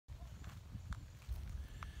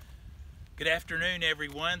Good afternoon,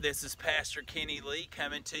 everyone. This is Pastor Kenny Lee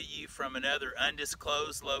coming to you from another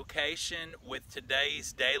undisclosed location with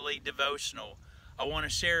today's daily devotional. I want to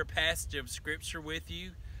share a passage of scripture with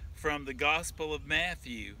you from the Gospel of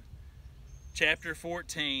Matthew, chapter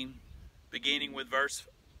 14, beginning with verse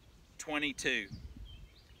 22.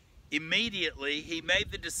 Immediately he made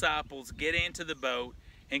the disciples get into the boat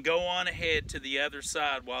and go on ahead to the other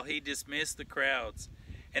side while he dismissed the crowds.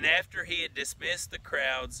 And after he had dismissed the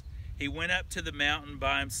crowds, he went up to the mountain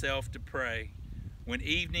by himself to pray. When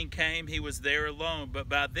evening came, he was there alone, but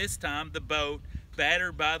by this time the boat,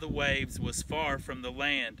 battered by the waves, was far from the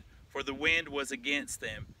land, for the wind was against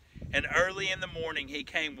them. And early in the morning he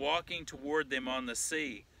came walking toward them on the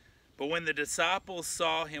sea. But when the disciples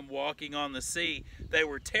saw him walking on the sea, they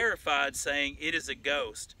were terrified, saying, "It is a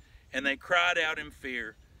ghost." And they cried out in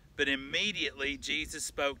fear. But immediately Jesus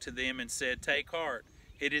spoke to them and said, "Take heart,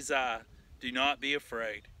 it is I. Do not be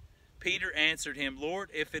afraid." Peter answered him, "Lord,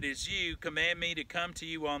 if it is you, command me to come to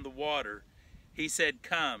you on the water." He said,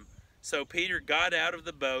 "Come." So Peter got out of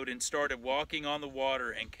the boat and started walking on the water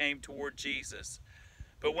and came toward Jesus.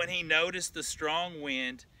 But when he noticed the strong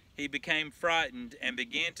wind, he became frightened and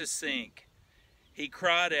began to sink. He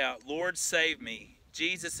cried out, "Lord, save me."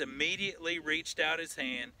 Jesus immediately reached out his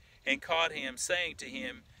hand and caught him, saying to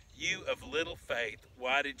him, "You of little faith,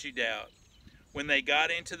 why did you doubt?" When they got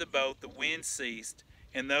into the boat, the wind ceased,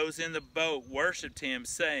 and those in the boat worshipped him,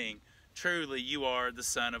 saying, "Truly you are the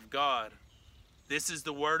Son of God." This is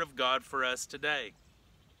the word of God for us today.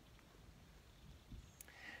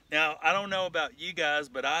 Now, I don't know about you guys,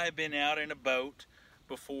 but I have been out in a boat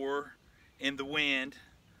before in the wind,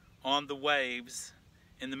 on the waves,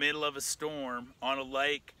 in the middle of a storm, on a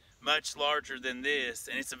lake much larger than this,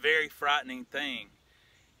 and it's a very frightening thing.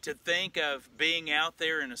 To think of being out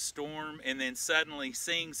there in a storm and then suddenly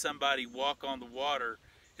seeing somebody walk on the water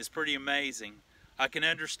is pretty amazing. I can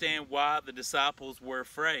understand why the disciples were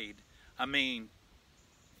afraid. I mean,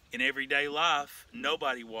 in everyday life,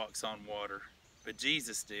 nobody walks on water, but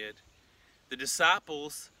Jesus did. The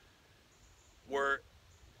disciples were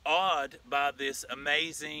awed by this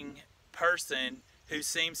amazing person who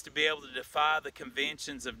seems to be able to defy the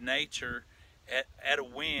conventions of nature at a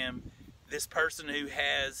whim. This person who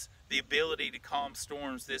has the ability to calm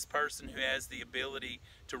storms, this person who has the ability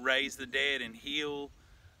to raise the dead and heal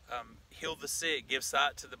the sick, give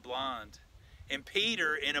sight to the blind. And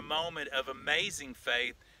Peter, in a moment of amazing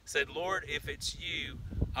faith, said, "Lord, if it's you,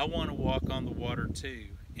 I want to walk on the water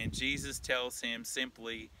too." And Jesus tells him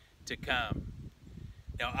simply to come.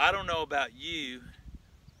 Now, I don't know about you,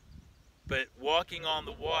 but walking on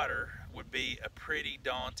the water would be a pretty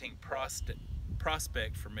daunting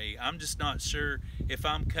prospect for me. I'm just not sure if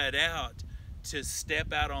I'm cut out to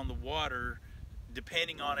step out on the water,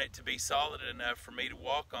 depending on it to be solid enough for me to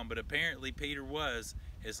walk on. But apparently Peter was,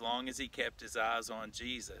 as long as he kept his eyes on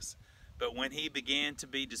Jesus. But when he began to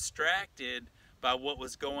be distracted by what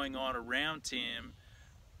was going on around him,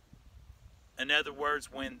 in other words,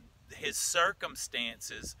 when his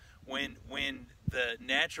circumstances, when the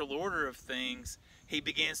natural order of things, he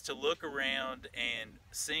begins to look around and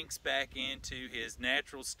sinks back into his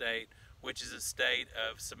natural state, which is a state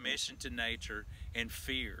of submission to nature and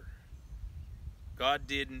fear. God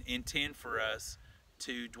didn't intend for us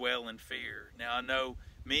to dwell in fear. Now, I know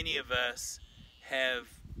many of us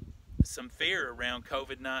have some fear around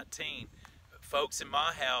COVID-19. Folks in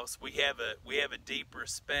my house, we have a deep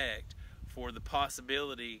respect for the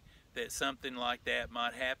possibility that something like that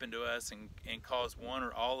might happen to us and cause one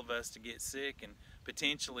or all of us to get sick and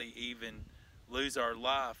potentially even lose our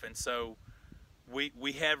life. And so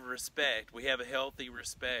we have respect. We have a healthy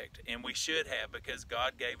respect, and we should have, because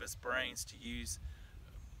God gave us brains to use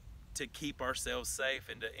to keep ourselves safe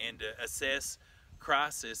and to assess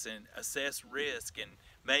crisis and assess risk and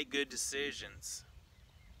make good decisions.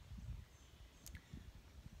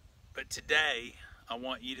 But today, I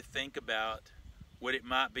want you to think about what it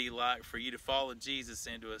might be like for you to follow Jesus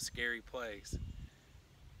into a scary place.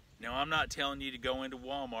 Now, I'm not telling you to go into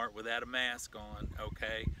Walmart without a mask on,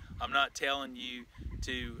 okay? I'm not telling you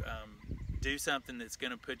to do something that's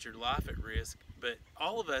going to put your life at risk, but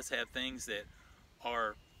all of us have things that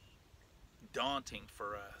are daunting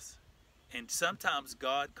for us. And sometimes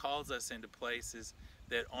God calls us into places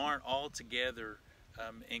that aren't altogether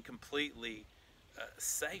and completely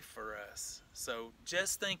safe for us. So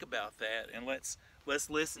just think about that, and let's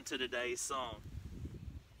listen to today's song.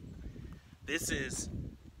 This is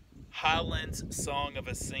Highland's Song of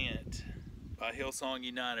Ascent by Hillsong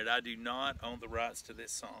United. I do not own the rights to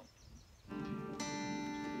this song.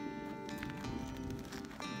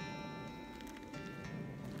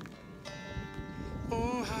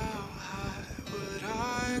 Oh, how high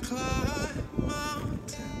climb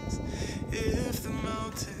mountains if the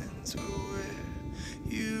mountains were where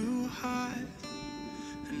you hide.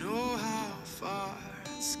 I know how far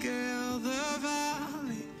I'd scale the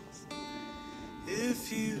valleys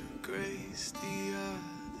if you graced the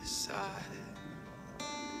other side.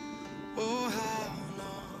 Oh, how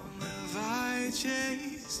long have I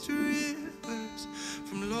chased rivers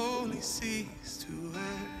from lowly seas to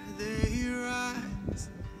where they rise,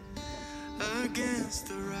 against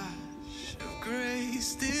the rush of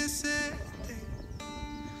grace descending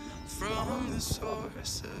from the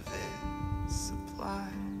source of its supply.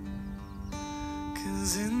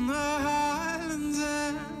 'Cause in the highlands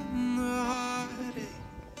and the heartache,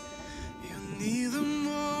 you're neither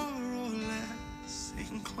more or less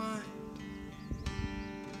inclined.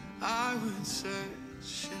 I would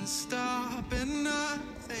search and stop at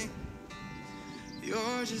nothing.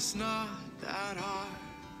 You're just not that hard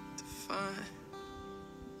to find.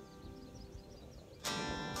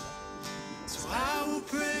 So I will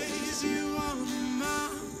praise you on the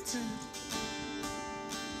mountain,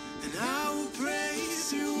 and I will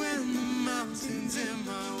praise you when the mountain's in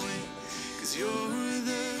my way. 'Cause you're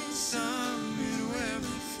the summit where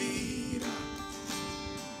my feet are.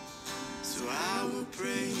 So I will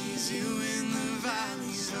praise you in the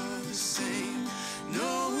valleys all the same.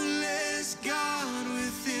 No less God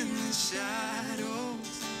within the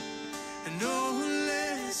shadows, and no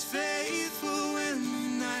less faithful when the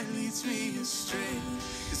night leads me astray.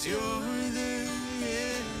 'Cause you're the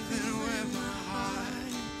heaven where my heart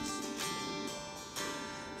is.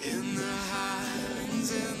 In the highlands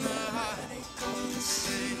and the heartache all the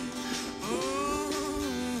same. Oh,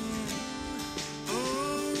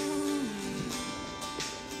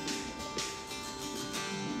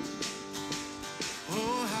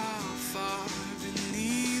 oh, how far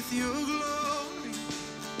beneath your glory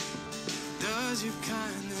does your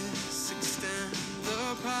kindness extend the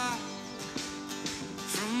path,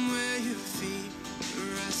 from where your feet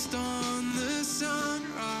rest on the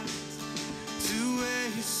sunrise to where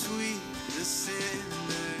you sweep the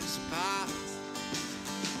sinner's path.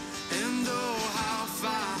 And oh, how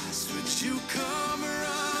fast would you come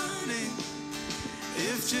running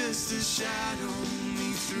if just to shadow me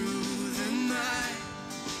through the night.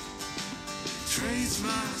 Trace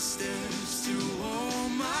my steps through all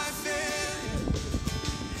my fear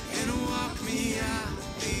and walk me out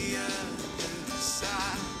the other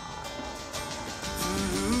side. For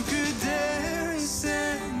who could dare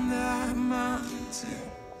ascend that mountain,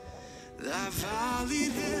 that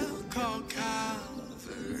valleyed hill called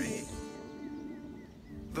Calvary,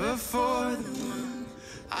 but for the one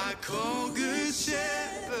I call Good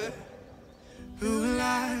Shepherd, who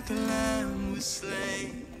like a lamb was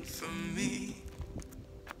slain for me.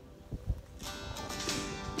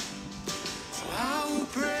 So I will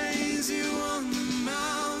praise you on the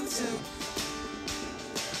mountain,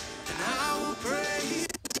 and I will praise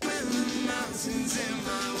you when the mountain's in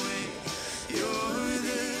my way. You're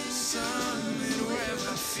the summit where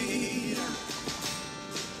my feet are.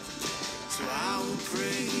 So I will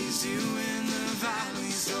praise you in the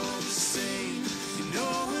valleys all the same. You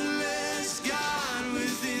know less God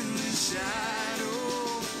within the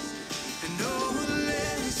shadows, and no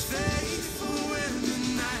less faithful when the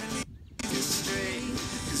night leads you astray.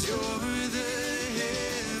 'Cause you're the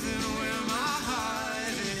heaven where my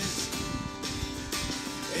heart is.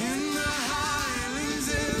 In the highlands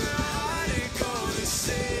and the heartache all the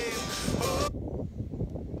same. Oh.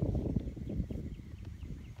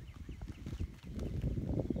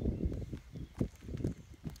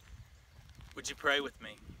 Would you pray with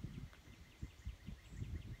me?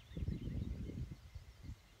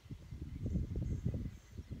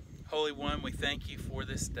 Holy One, we thank you for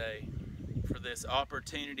this day, for this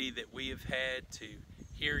opportunity that we have had to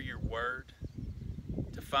hear your word,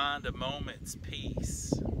 to find a moment's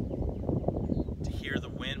peace, to hear the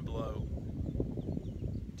wind blow,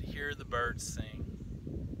 to hear the birds sing,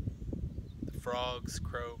 the frogs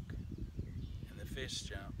croak, and the fish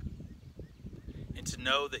jump, and to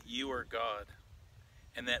know that you are God,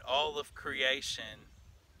 and that all of creation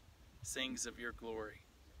sings of your glory.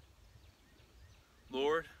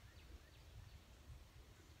 Lord,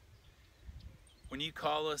 when you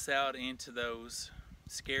call us out into those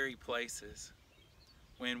scary places,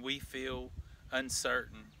 when we feel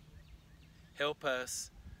uncertain, help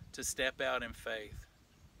us to step out in faith,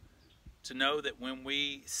 to know that when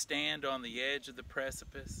we stand on the edge of the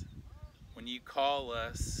precipice, when you call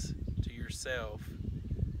us to yourself,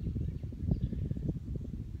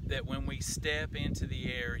 that when we step into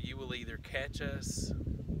the air, you will either catch us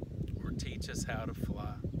or teach us how to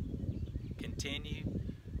fly. Continue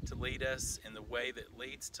to lead us in the way that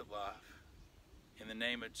leads to life. In the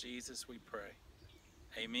name of Jesus we pray.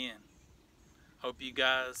 Amen. Hope you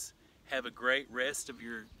guys have a great rest of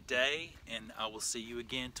your day, and I will see you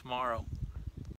again tomorrow.